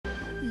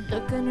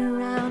Looking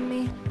around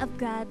me, I've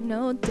got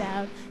no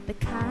doubt the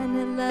kind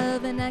of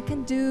loving I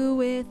can do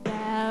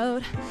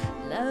without.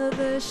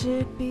 Lovers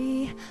should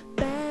be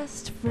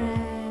best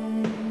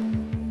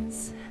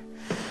friends.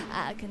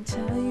 I can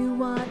tell you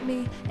want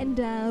me and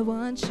I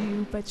want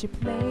you, but you're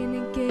playing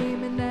a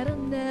game and that'll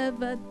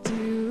never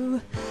do.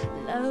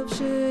 Love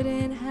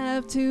shouldn't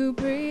have to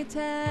pretend.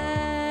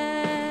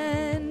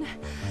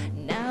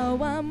 Now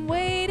I'm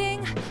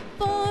waiting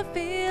for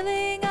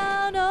feeling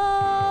I'll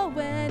know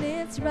when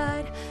it's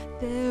right.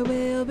 There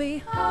will be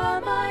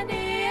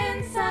harmony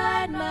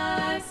inside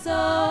my soul.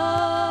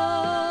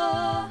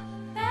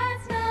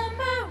 That's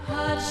number one.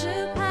 Heart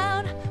should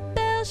pound,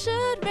 bell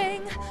should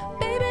ring.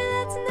 Baby,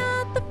 that's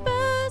not the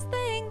first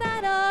thing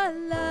that our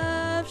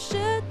love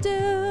should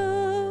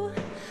do.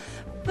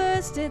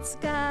 First it's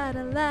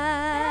gotta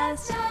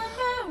last.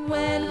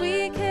 When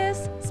we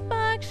kiss,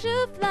 sparks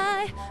should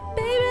fly.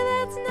 Baby,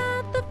 that's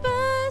not the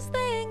first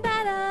thing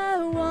that I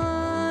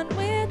want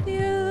with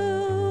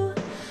you.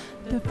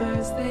 The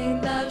first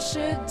thing love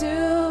should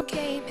do.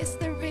 Game is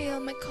the real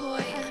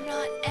McCoy. I'm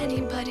not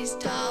anybody's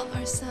doll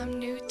or some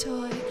new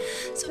toy.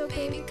 So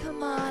baby,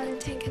 come on and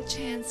take a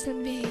chance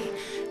and be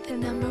the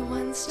number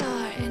one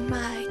star in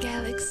my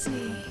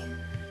galaxy.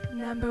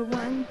 Number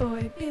one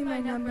boy, be my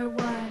number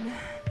one.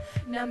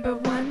 Number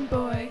one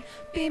boy,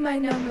 be my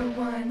number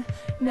one.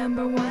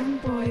 Number one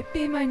boy,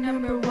 be my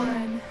number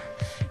one.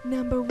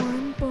 Number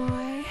one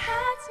boy.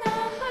 That's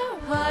number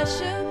one. Heart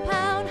should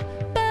pound,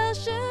 bell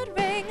should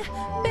ring.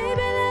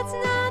 Baby, that's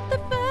not the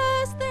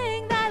first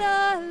thing that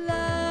our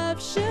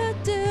love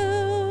should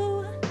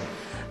do.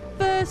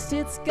 First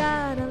it's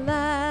gotta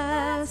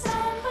last.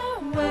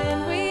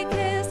 When we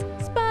kiss,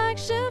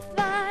 sparks should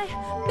fly.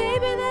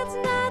 Baby, that's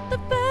not the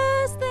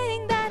first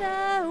thing that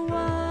I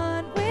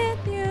want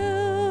with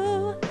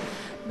you.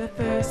 The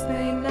first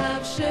thing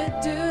love should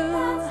do.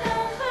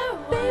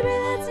 Baby,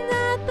 that's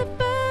not the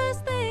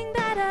first thing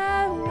that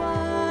I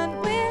want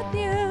with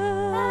you.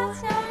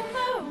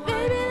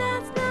 Baby,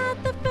 that's not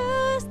the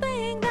first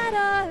thing that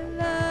our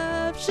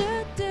love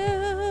should do.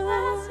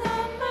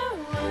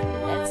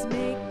 Let's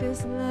make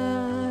this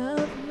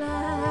love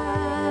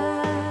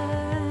last.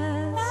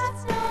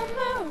 That's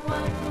number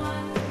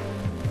one.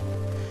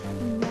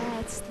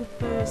 That's the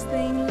first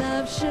thing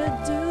love should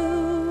do.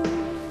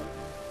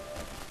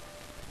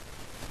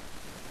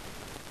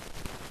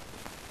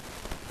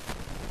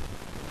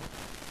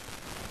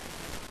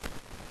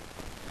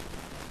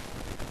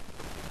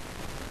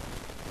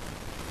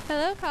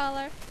 Hello,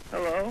 caller.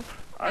 Hello.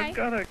 Hi. I've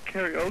got a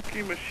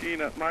karaoke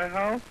machine at my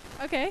house,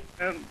 Okay.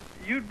 and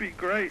you'd be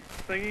great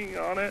singing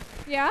on it,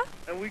 Yeah?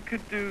 and we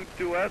could do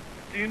duets.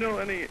 Do you know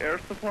any Air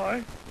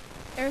Supply?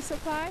 Air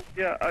Supply?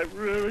 Yeah, I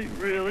really,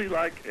 really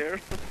like Air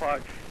Supply,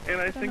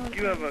 and I Don't know think what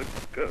you that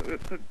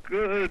have a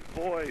good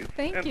voice.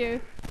 Thank and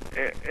you.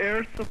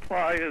 Air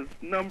Supply is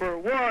number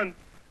one.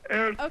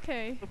 Air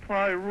Okay.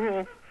 Supply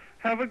rules.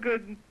 Have a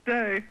good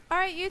day. All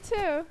right, you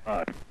too.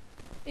 Bye.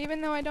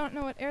 Even though I don't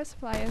know what Air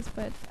Supply is,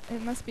 but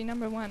it must be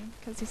number one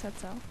because you said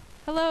so.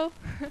 Hello.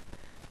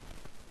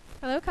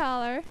 Hello,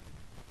 caller.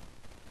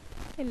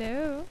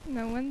 Hello.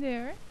 No one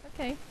there.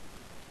 Okay.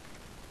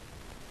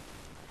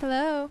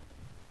 Hello.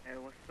 Hey,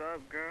 what's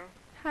up, girl?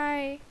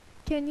 Hi.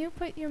 Can you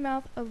put your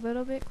mouth a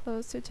little bit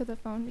closer to the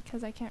phone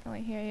because I can't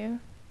really hear you?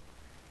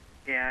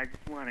 Yeah, I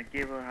just want to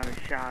give a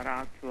shout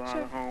out to all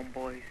Sure. the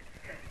homeboys.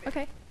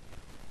 Okay.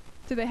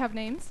 Do they have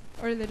names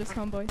or are they just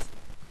homeboys?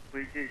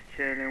 We're just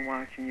chilling,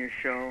 watching your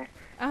show,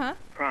 Uh-huh.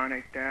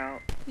 chronicked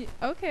out,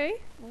 Okay.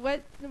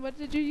 What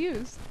did you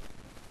use?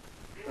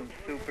 some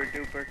super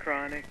duper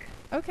chronic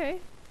Okay.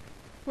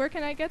 Where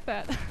can I get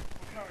that?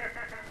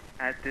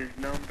 at this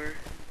number.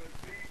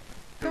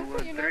 Don't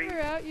put your 213.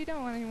 number out. You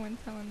don't want anyone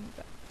telling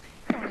that.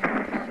 You don't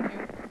want anyone calling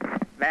you.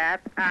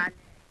 Bethany,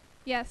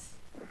 Yes.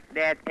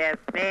 this is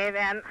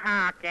Stephen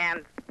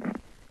Hawkins.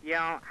 You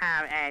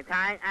have a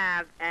tight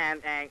ass and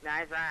a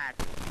nice ride.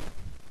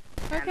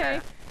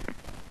 Okay.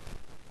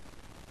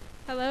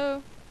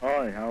 Hello.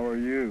 Hi, how are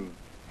you?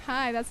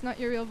 Hi, that's not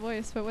your real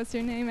voice, but what's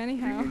your name What do you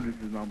anyhow? mean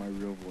this is not my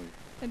real voice?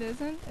 It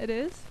isn't? It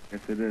is?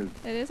 Yes, it is.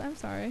 It is? I'm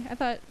sorry. I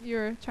thought you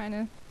were trying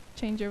to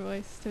change your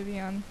voice to be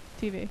on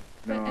TV.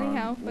 But No,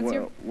 anyhow, what's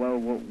your... well,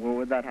 what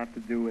would that have to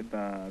do with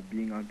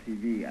being on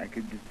TV? I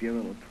could just be a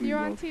little You're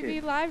on two-year-old TV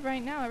kid. live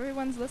right now.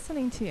 Everyone's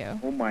listening to you.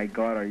 Oh my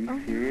God, are you Oh.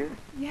 serious?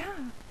 Yeah.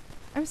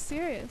 I'm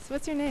serious.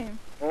 What's your name?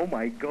 Oh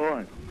my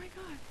God. Oh my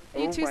god. Are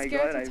you Oh too my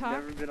scared God, to I've talk?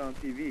 never been on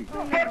TV.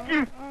 Oh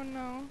no. Oh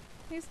no.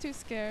 He's too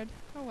scared.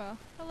 Oh well.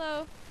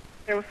 Hello.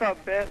 Hey, what's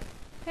up, Beth?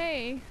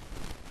 Hey.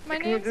 Hey,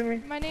 can you do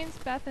me? My name's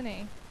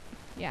Bethany.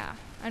 Yeah.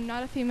 I'm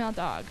not a female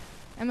dog.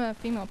 I'm a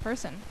female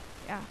person.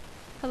 Yeah.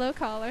 Hello,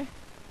 caller.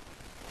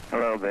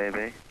 Hello,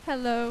 baby.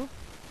 Hello.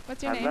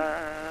 What's your I name?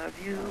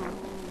 love you.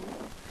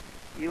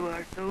 You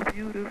are so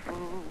beautiful.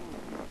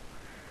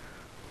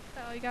 Is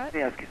that all you got? Let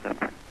me ask you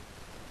something.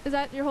 Is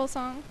that your whole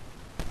song?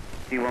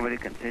 Do you want me to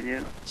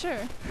continue? Sure.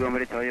 Do you want me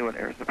to tell you what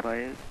Air Supply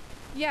is?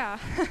 Yeah.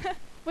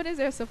 What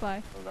is Air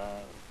Supply?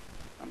 Love.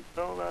 I'm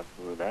so lost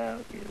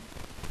without you.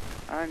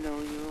 I know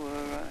you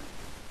were right.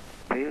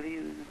 Fail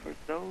you for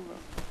so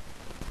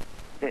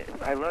long.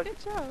 I love you.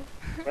 Good job.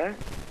 What?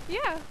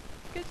 Yeah,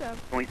 good job.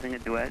 Can we sing a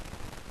duet?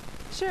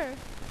 Sure.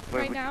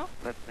 Where Right would you- now?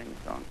 Let's sing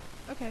a song.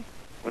 Okay.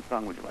 What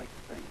song would you like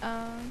to sing?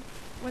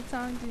 What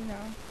song do you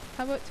know?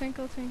 How about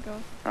Twinkle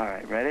Twinkle? All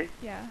right, ready?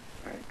 Yeah.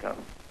 All right, go.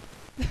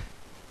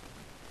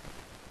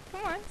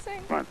 Come on,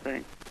 sing. Come on,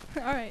 sing.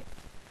 All right.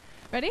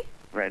 Ready?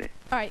 Ready.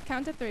 All right,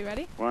 count to 3.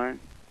 Ready? 1,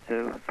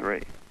 2,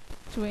 3.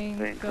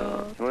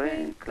 Twinkle,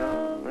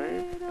 twinkle,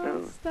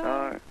 little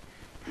star,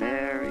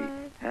 Mary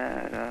how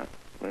had a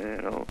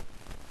little.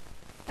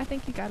 I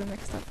think you got it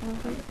mixed up a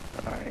little bit.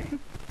 Sorry.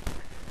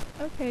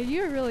 Okay,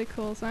 you're really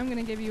cool, so I'm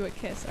gonna give you a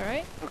kiss, all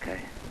right?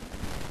 Okay.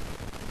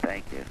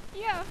 Thank you.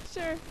 Yeah,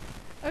 sure.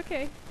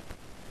 Okay.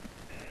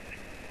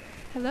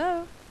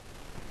 Hello.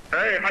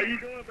 Hey, how you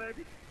doing,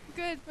 baby?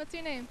 Good. What's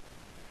your name?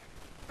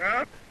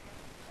 Huh?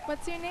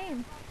 What's your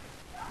name?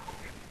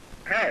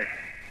 Hey.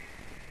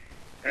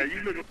 Hey,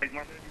 you look like my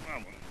baby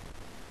mama.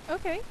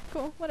 Okay,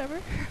 cool. Whatever.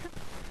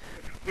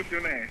 What's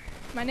your name?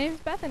 My name's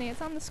Bethany.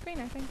 It's on the screen,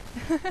 I think.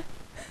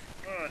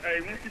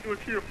 Hey, why don't you do a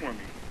cheer for me?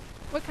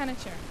 What kind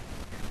of cheer?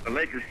 A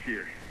Lakers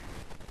cheer.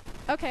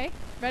 Okay.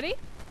 Ready?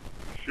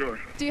 Sure.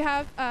 Do you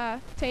have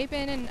tape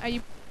in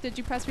and did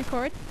you press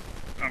record?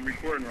 I'm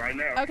recording right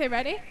now. Okay,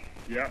 ready?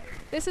 Yeah.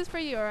 This is for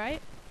you, all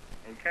right?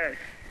 Okay.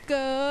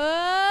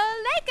 Go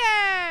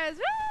Lakers!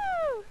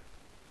 Woo!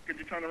 Could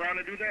you turn around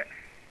and do that?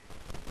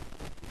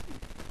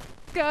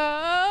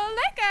 Go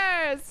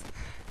Lakers!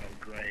 Oh,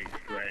 great,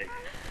 great.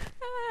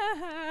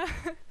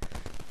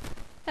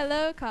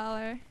 Hello,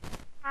 caller.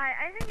 Hi,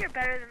 I think you're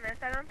better than this.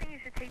 I don't think you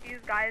should take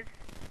these guys'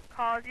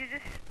 calls. You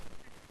just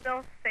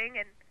still sing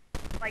and,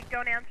 like,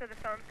 don't answer the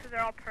phones because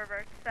they're all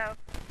perverts, so.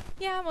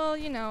 Yeah, well,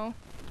 you know,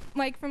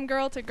 like from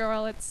girl to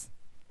girl, it's,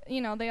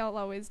 you know, they'll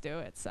always do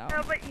it, so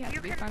No, but you have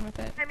to be fun with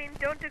it. I mean,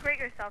 don't degrade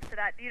yourself to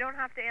that. You don't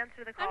have to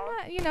answer the I'm calls.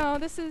 not, you know,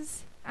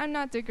 I'm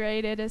not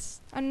degraded.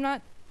 I'm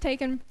not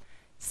taken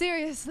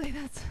seriously,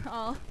 that's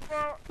all.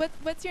 Well,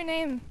 What's your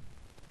name?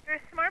 you're a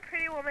smart,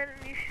 pretty woman,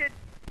 and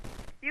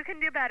you can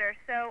do better.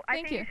 So I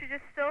Thank think you should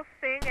just still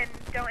sing and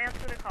don't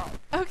answer the calls.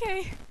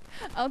 Okay,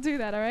 I'll do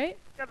that, all right?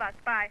 Good luck.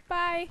 Bye.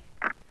 Bye.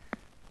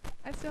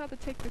 I still have to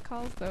take the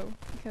calls, though,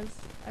 because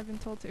I've been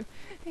told to.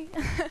 Hey.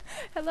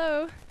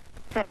 Hello.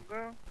 What's up,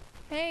 girl?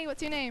 Hey,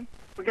 what's your name?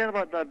 Forget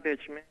about that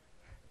bitch, man.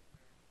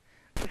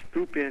 She's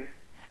stupid.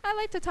 I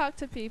like to talk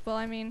to people.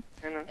 I mean,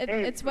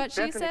 it's what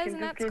she Bethany, says,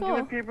 and that's can you cool.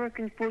 do a favor?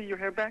 Can you pull your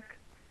hair back?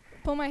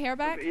 Pull my hair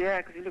back?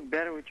 Yeah, 'cause you look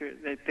better with your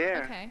right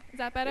there. Okay, is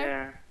that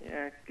better?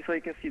 Yeah, so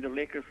you can see the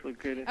Lakers look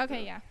good. and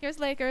Okay, stuff. yeah. Here's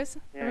Lakers.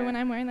 Yeah. Everyone,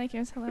 I'm wearing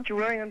Lakers. Hello. What you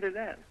wearing under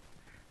that?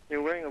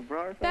 You're wearing a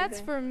bra or something?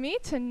 That's for me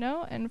to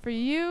know and for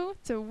you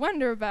to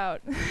wonder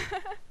about.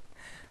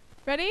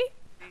 Ready?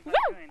 Woo!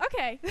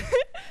 Okay.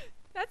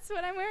 That's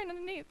what I'm wearing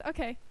underneath.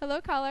 Okay. Hello,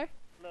 caller.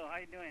 Hello, how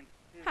you doing?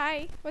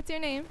 Hi. What's your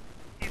name?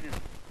 Steven,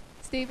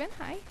 Steven.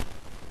 Hi.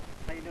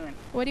 how you doing?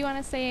 What do you want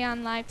to say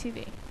on live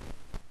TV?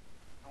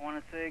 I want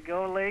to say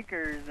go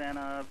Lakers and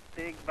a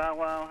big bow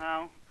wow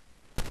how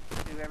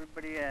to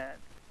everybody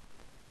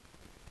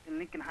in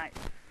Lincoln Heights.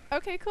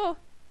 Okay, cool.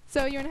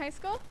 So you're in high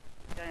school?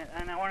 Yeah,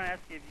 and I want to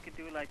ask you if you could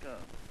do like a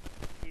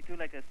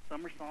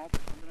somersault or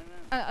something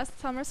like that. A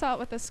somersault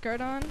with a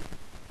skirt on?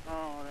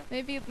 Oh, that's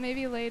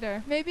Maybe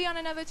later. Maybe on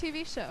another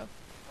TV show.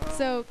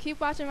 So keep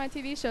watching my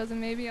TV shows and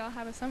maybe I'll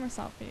have a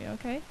somersault for you,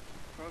 okay?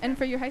 And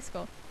for your high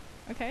school.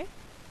 Okay?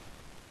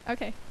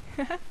 Okay.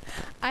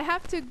 I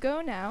have to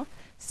go now.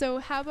 So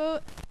how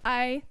about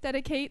I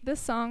dedicate this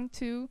song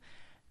to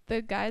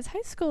the guy's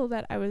high school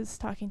that I was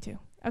talking to.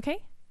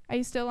 Okay? Are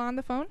you still on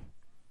the phone?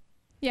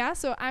 Yeah,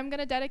 so I'm going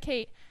to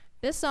dedicate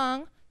this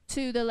song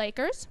to the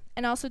Lakers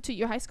and also to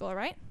your high school, all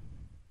right?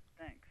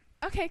 thanks.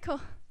 Okay, cool.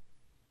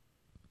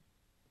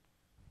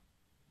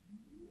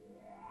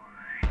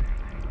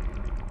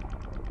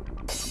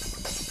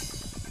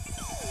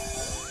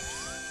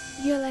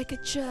 You're like a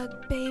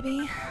drug,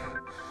 baby.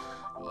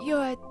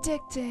 You're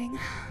addicting.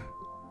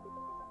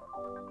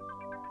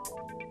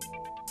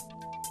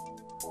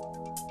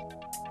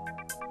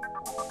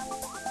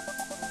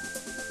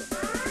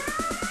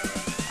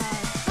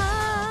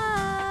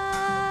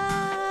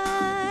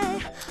 High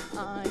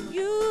on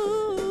you.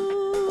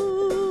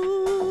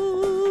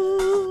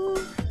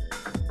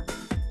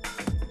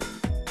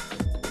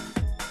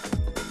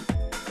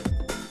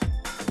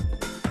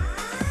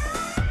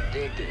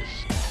 Dig this.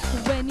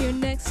 When you're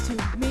next to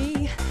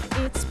me,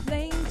 it's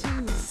plain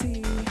to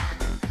see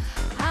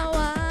how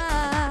I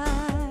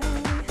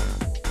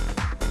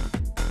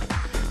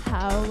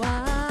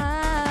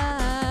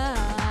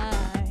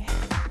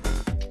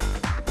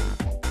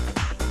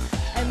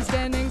am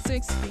standing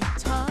 6 feet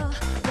tall,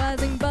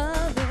 rising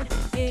above it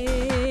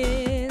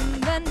in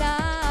the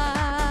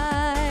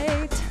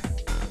night.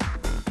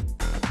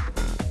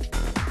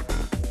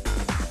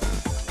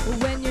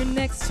 When you're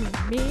next to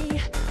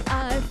me,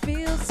 I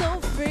feel so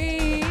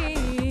free.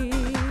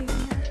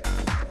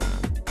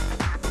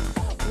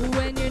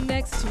 When you're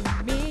next to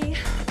me,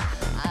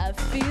 I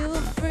feel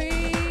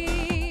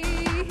free.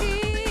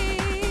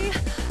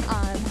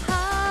 I'm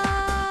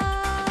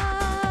high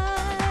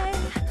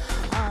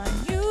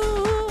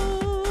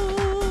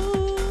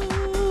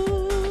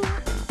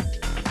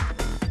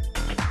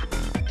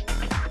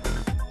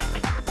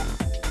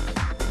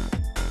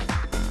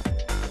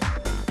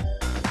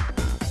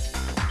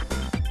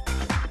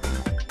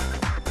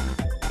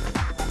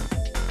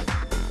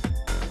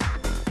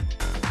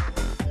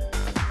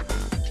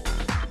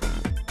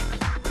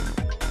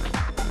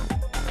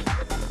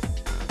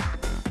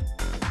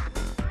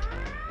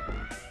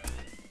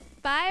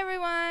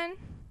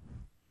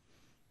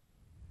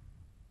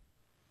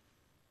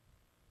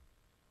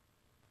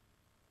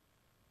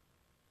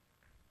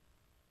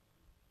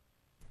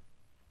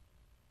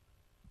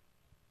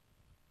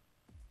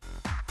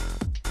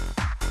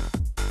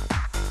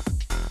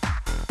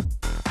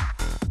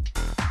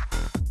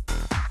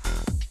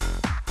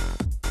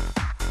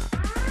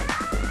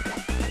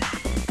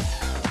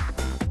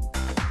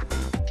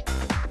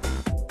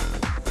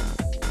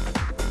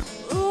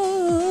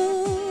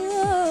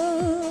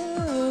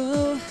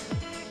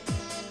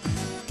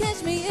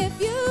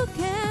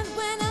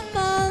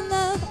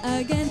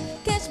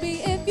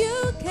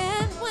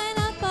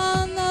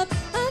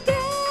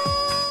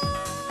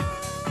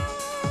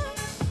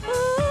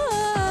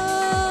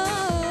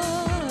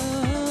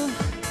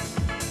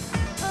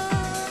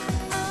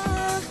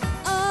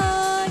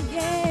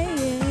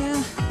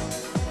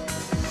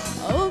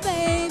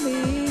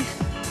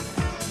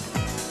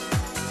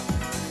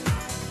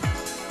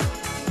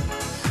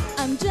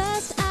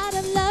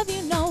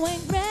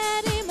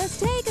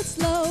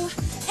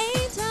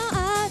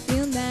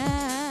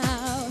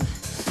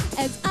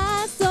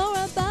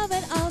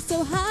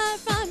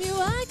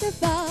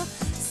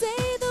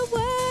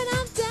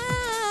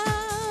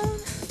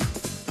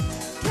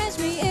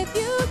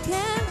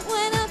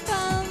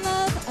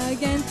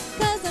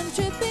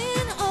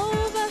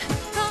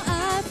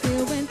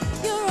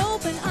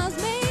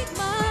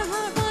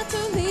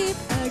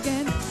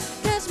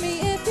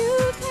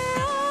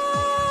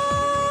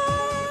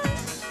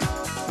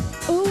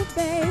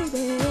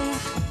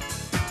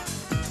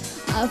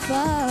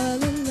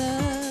fall in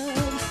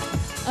love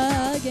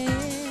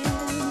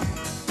again.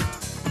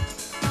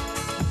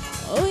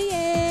 Oh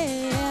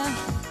yeah,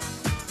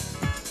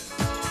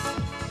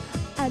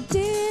 I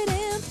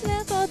didn't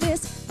plan for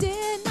this,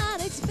 did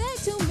not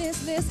expect to miss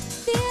this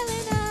feeling.